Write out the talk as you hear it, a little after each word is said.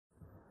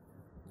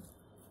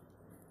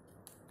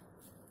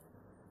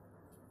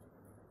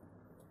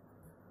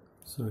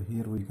So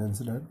here we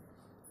consider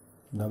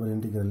double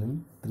integral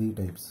in three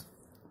types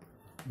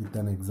with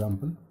an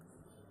example.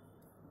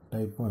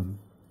 Type 1,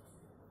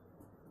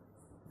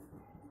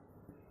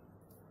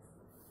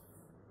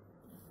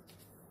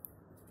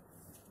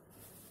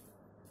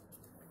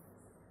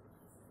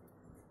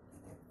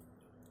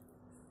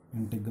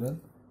 integral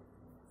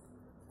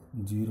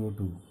 0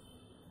 to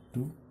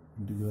 2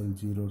 integral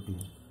 0 to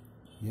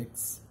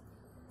x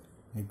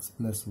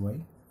plus y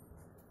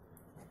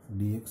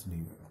dx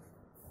dy.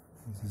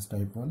 This is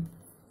type 1.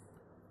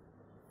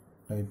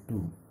 Type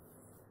 2,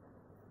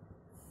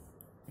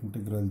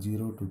 integral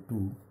 0 to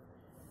 2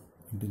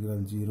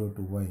 integral 0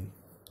 to y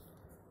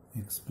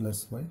x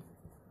plus y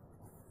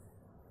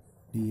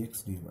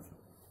dx dy.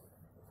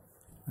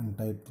 And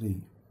type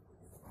 3,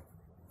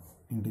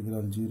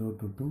 integral 0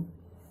 to 2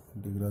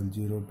 integral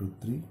 0 to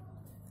 3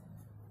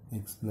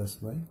 x plus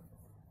y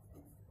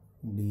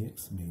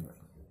dx dy.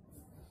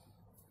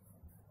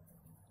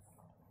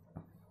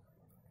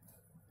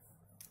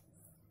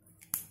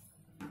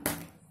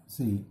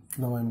 See,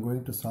 now I am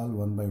going to solve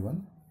one by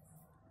one.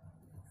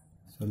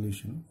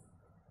 Solution.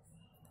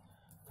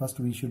 First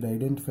we should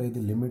identify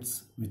the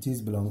limits which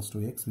is belongs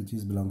to x, which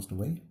is belongs to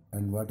y,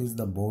 and what is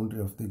the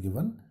boundary of the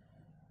given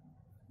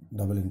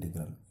double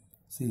integral.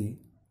 See,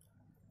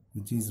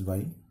 which is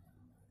y,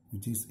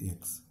 which is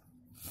x.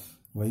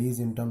 Y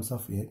is in terms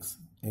of x,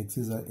 x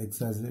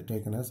has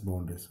taken as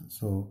boundaries.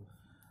 So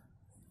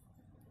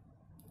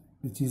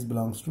which is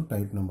belongs to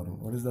type number 1.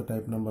 What is the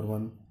type number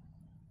 1?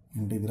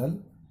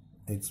 Integral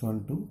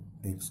x1 to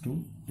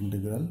x2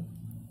 integral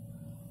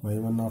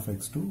y1 of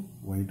x2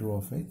 y2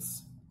 of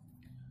x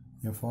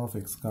f of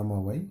x comma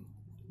y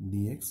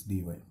dx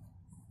dy.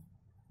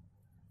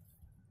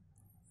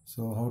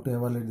 So how to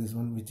evaluate this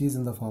one, which is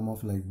in the form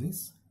of like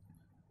this: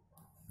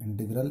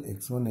 integral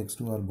x1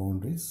 x2 are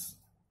boundaries,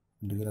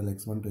 integral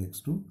x1 to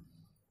x2.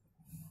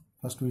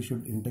 First we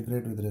should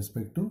integrate with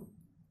respect to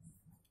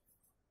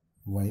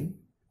y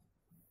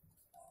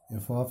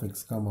f of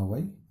x comma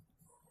y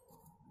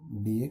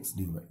dx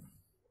dy.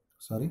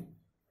 Sorry,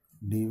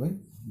 dy,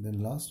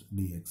 then last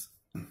dx.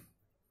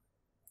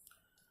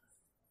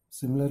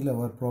 Similarly,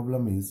 our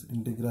problem is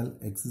integral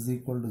x is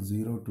equal to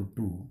 0 to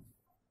 2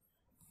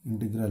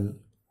 integral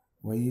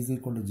y is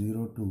equal to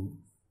 0 to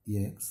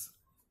x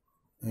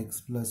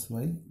plus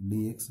y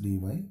dx dy,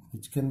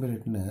 which can be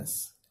written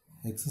as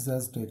x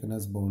has taken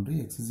as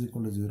boundary, x is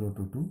equal to 0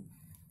 to 2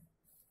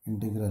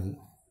 integral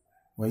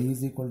y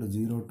is equal to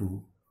 0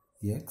 to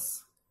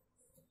x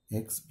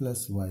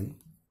plus y,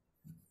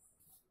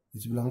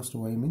 which belongs to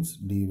y means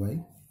dy,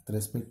 with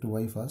respect to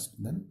y first,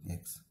 then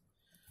x.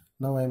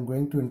 Now I am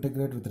going to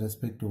integrate with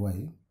respect to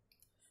y.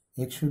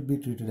 X should be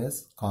treated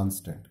as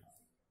constant.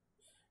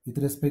 With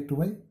respect to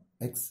y,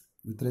 x,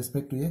 with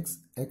respect to x,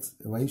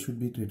 y should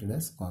be treated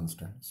as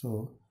constant.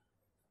 So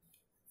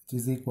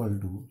which is equal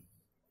to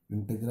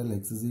integral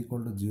x is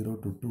equal to 0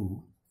 to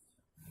 2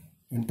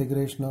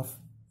 integration of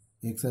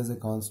x as a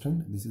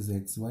constant, this is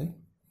xy,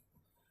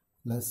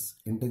 plus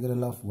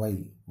integral of y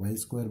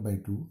square by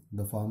 2,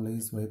 the formula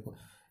is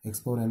x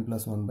power n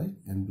plus 1 by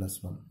n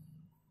plus 1.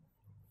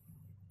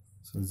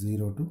 So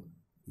 0 to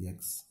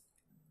x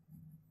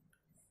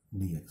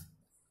dx.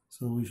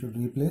 So we should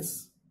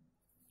replace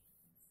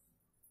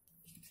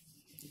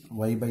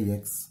y by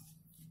x.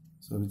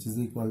 So which is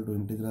equal to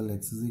integral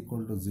x is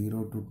equal to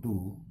 0 to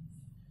 2,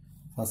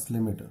 first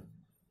limit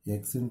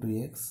x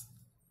into x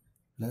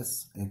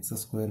plus x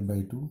square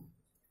by 2.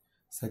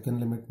 Second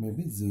limit may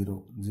be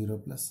 0, 0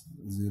 plus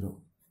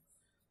 0.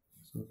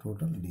 So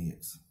total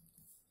dx.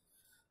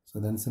 So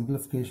then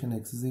simplification,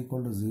 x is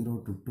equal to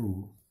 0 to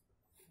 2.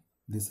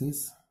 This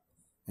is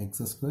x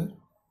square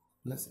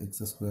plus x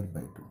square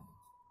by 2.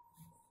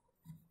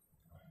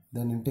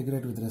 Then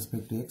integrate with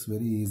respect to x,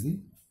 very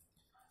easy.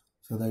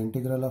 So the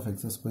integral of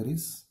x square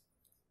is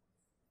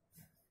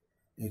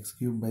x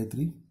cube by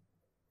 3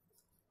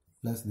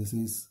 plus this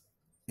is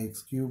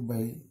x cube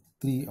by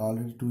 3,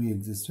 already 2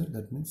 existed,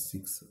 that means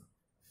 6.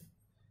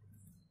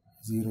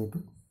 0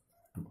 to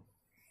 2.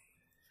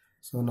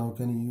 So now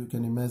you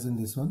can imagine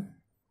this one.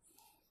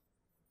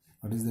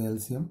 What is the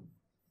LCM?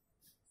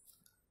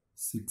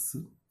 6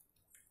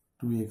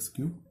 2x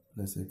cube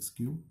plus x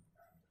cube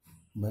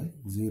by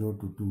 0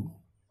 to 2,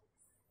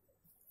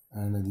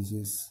 and this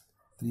is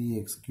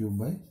 3x cube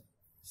by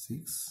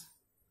 6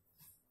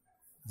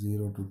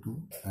 0 to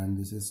 2, and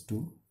this is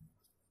 2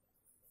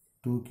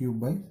 cube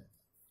by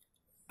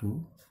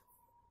 2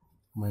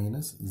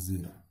 minus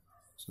 0.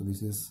 So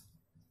this is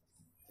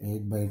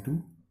 8 by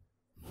 2.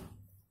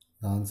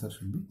 The answer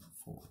should be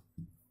 4.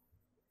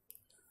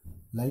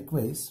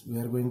 Likewise, we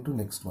are going to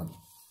next one.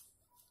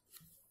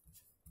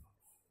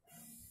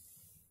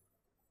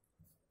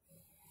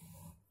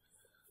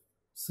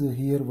 So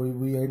here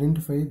we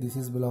identify this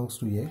is belongs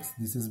to x,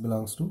 this is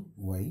belongs to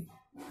y.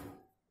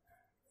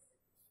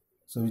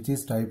 So which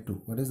is type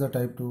 2. What is the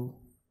type 2?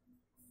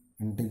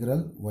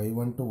 Integral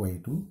y1 to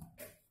y2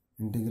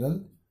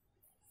 integral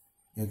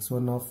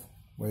x1 of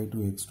y to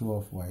x2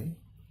 of y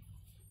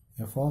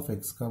f of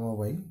x comma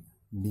y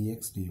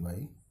dx dy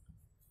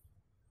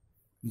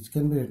which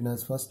can be written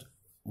as first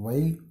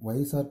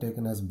y's are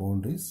taken as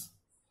boundaries.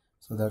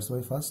 So that's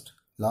why first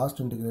last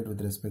integrate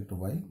with respect to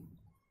y.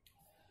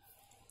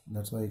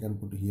 That's why you can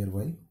put here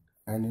y,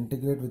 and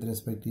integrate with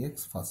respect to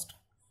x first.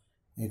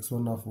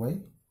 x1 of y,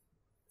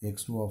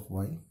 x2 of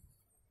y,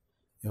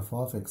 f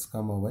of x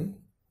comma y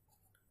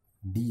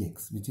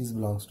dx, which is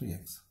belongs to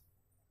x.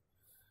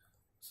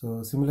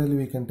 So similarly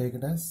we can take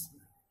it as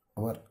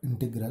our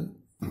integral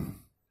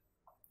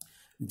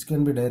which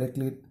can be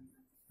directly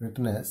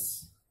written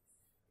as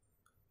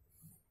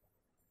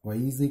y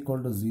is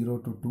equal to 0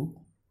 to 2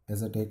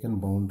 as a taken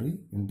boundary,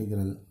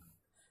 integral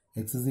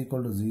x is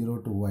equal to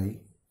 0 to y,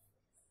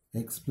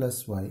 x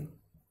plus y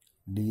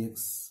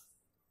dx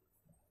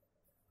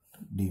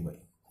dy.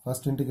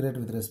 First integrate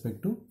with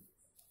respect to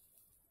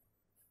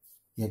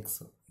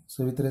x.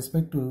 So with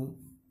respect to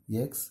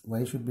x,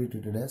 y should be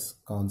treated as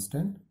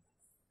constant.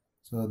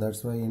 So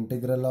that's why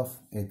integral of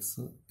x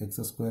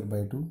square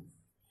by 2,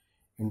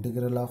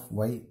 integral of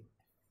y,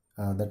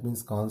 that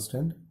means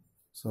constant.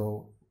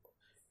 So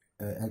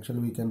actually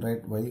we can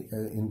write y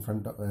in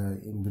front of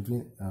in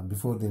between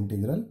before the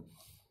integral,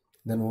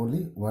 then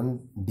only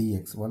 1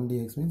 dx. 1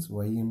 dx means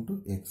y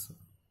into x,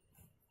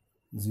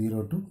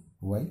 0 to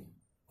y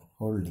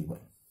whole dy.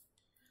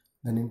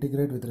 Then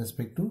integrate with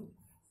respect to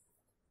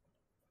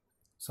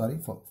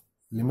for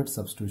limit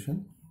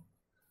substitution.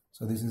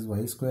 So this is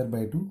y square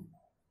by 2,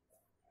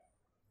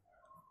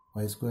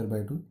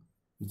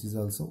 which is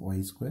also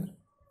y square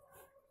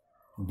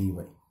dy.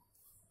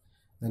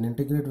 Then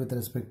integrate with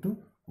respect to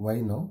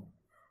y now.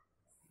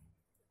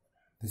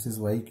 This is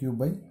y cube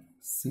by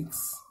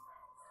 6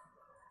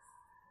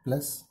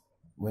 plus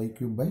y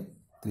cube by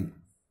 3.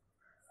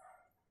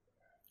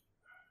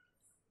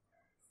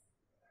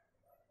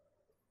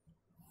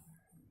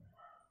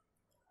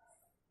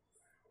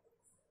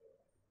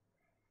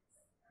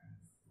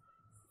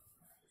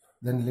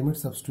 Then limit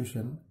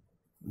substitution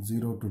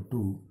 0 to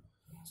 2.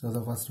 So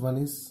the first one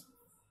is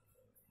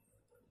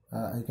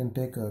I can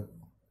take a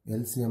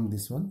LCM,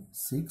 this one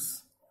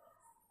 6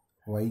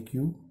 y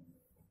cube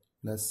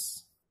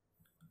plus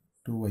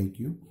 2y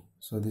cube.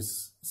 So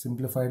this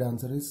simplified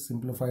answer is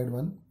simplified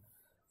one,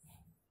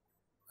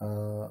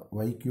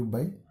 y cube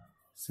by,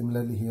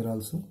 similarly here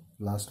also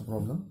last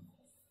problem,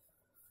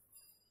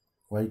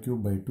 y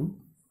cube by 2,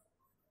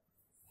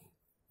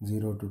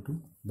 0 to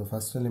 2. The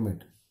first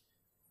element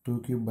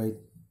 2 cube by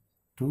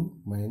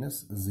 2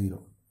 minus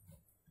 0.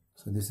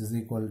 So this is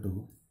equal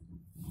to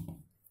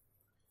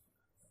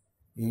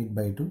 8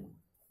 by 2,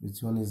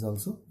 which one is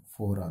also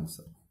 4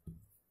 answer.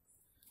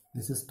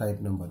 This is type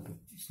number 2.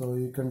 So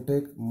you can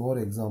take more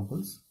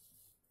examples,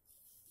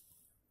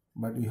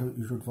 but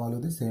you should follow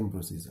the same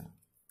procedure.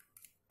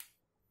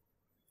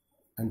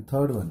 And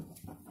third one,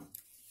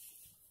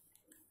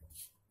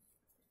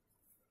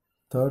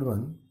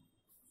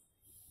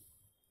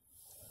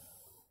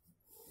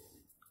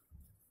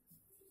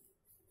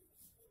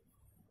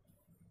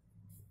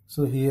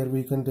 so here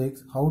we can take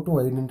how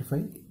to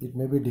identify. It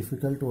may be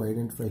difficult to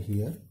identify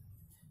here.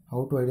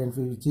 How to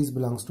identify which is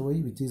belongs to y,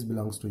 which is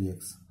belongs to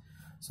x.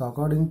 So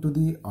according to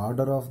the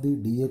order of the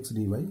dx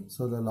dy,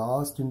 so the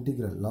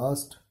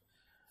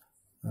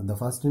the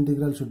first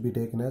integral should be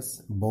taken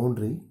as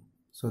boundary.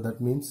 So that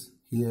means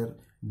here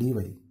dy,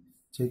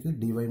 check it,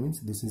 dy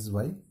means this is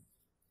y,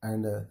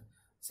 and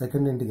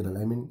second integral,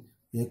 I mean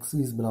x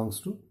is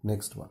belongs to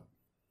next one.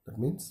 That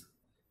means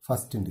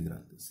first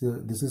integral.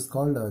 So this is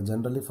called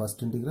generally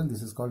first integral,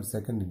 this is called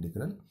second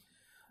integral.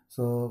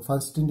 So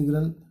first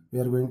integral we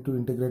are going to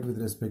integrate with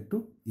respect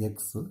to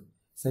x,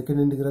 second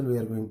integral we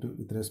are going to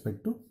with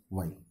respect to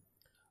y.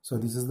 So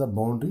this is the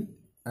boundary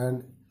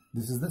and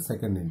this is the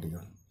second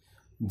integral.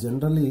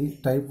 Generally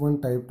type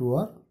 1, type 2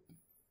 are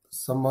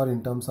some are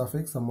in terms of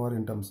x, some are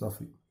in terms of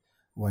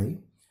y.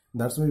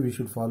 That's why we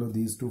should follow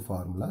these two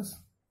formulas.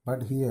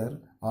 But here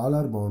all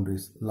are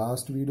boundaries.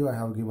 Last video I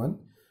have given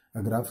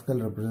a graphical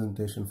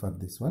representation for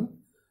this one.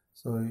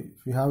 So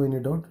if you have any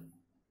doubt,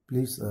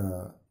 please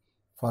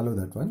follow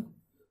that one.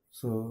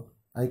 So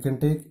I can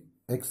take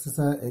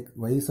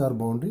y are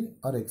boundary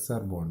or x are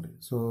boundary.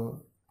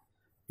 So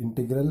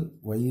integral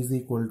y is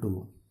equal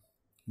to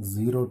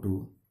 0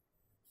 to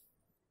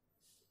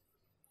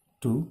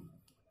 2,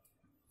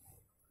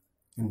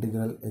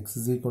 integral x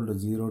is equal to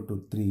 0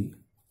 to 3,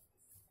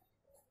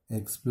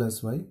 x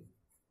plus y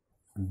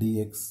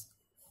dx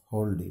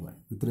whole dy.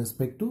 With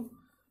respect to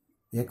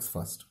x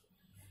first,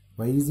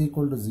 y is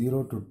equal to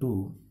 0 to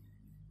 2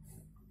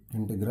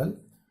 integral.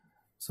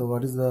 So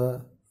what is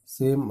the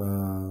same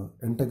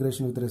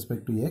integration with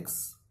respect to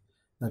x?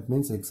 That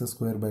means x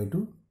square by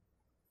 2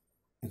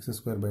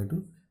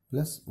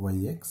 plus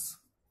yx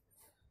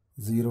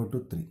 0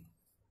 to 3.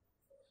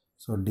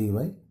 So dy,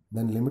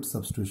 then limit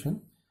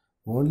substitution,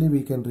 only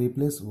we can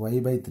replace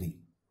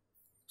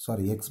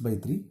x by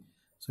 3.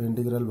 So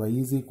integral y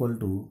is equal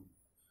to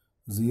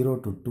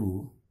 0 to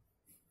 2.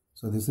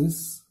 So this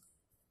is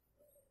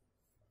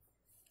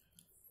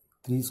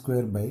 3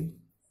 square by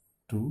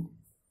 2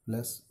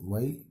 plus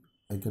y,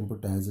 I can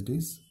put as it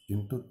is,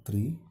 into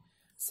 3.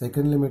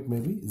 Second limit may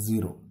be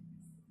 0.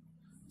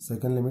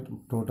 second limit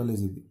total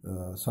is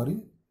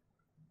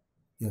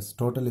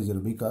total is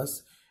 0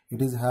 because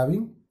it is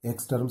having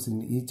x terms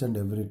in each and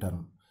every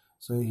term.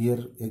 So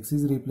here x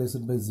is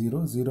replaced by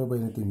 0, 0 by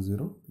anything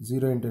 0,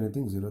 0 into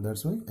anything 0.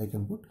 That's why I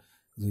can put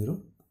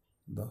 0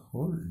 the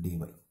whole dy.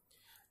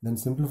 Then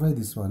simplify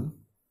this one.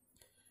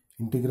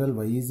 Integral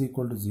y is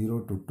equal to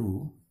 0 to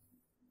 2.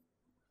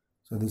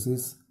 So this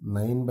is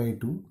 9 by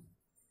 2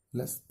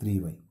 plus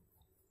 3y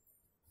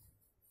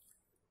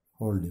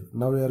whole dy.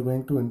 Now we are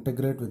going to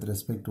integrate with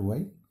respect to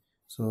y.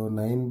 So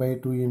 9 by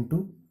 2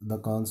 into the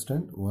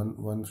constant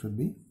 1 should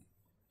be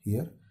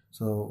here.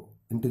 So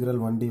integral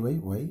 1 dy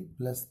y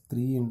plus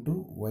 3 into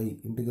y,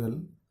 integral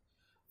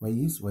y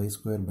is y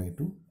square by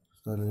 2.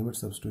 So the limit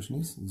substitution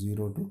is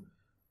 0 to,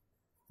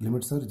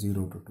 limits are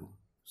 0 to 2.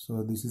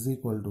 So this is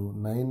equal to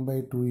 9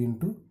 by 2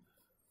 into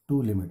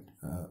 2 limit.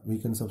 We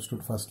can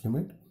substitute first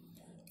limit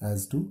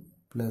as 2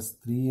 plus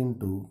 3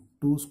 into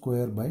 2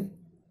 square by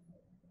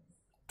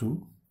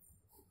 2.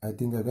 I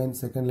think again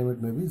second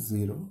limit may be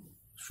 0,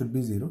 should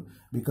be 0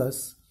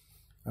 because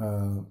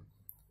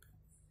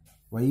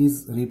y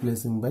is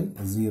replacing by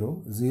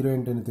 0, 0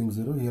 into anything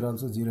 0, here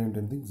also 0 into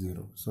anything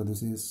 0. So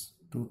this is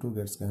 2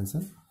 gets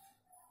cancelled,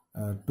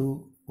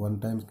 2 1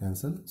 times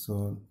cancel.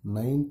 So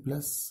 9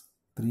 plus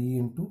 3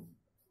 into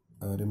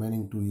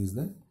remaining 2 is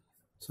there.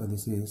 So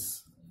this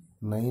is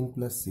 9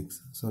 plus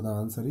 6. So the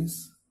answer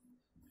is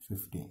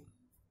 15.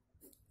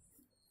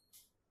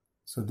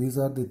 So these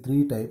are the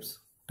three types: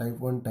 type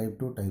 1, type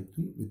 2, type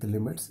 3 with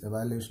limits,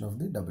 evaluation of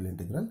the double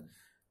integral.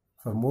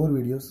 For more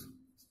videos,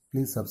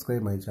 please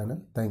subscribe my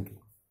channel. Thank you.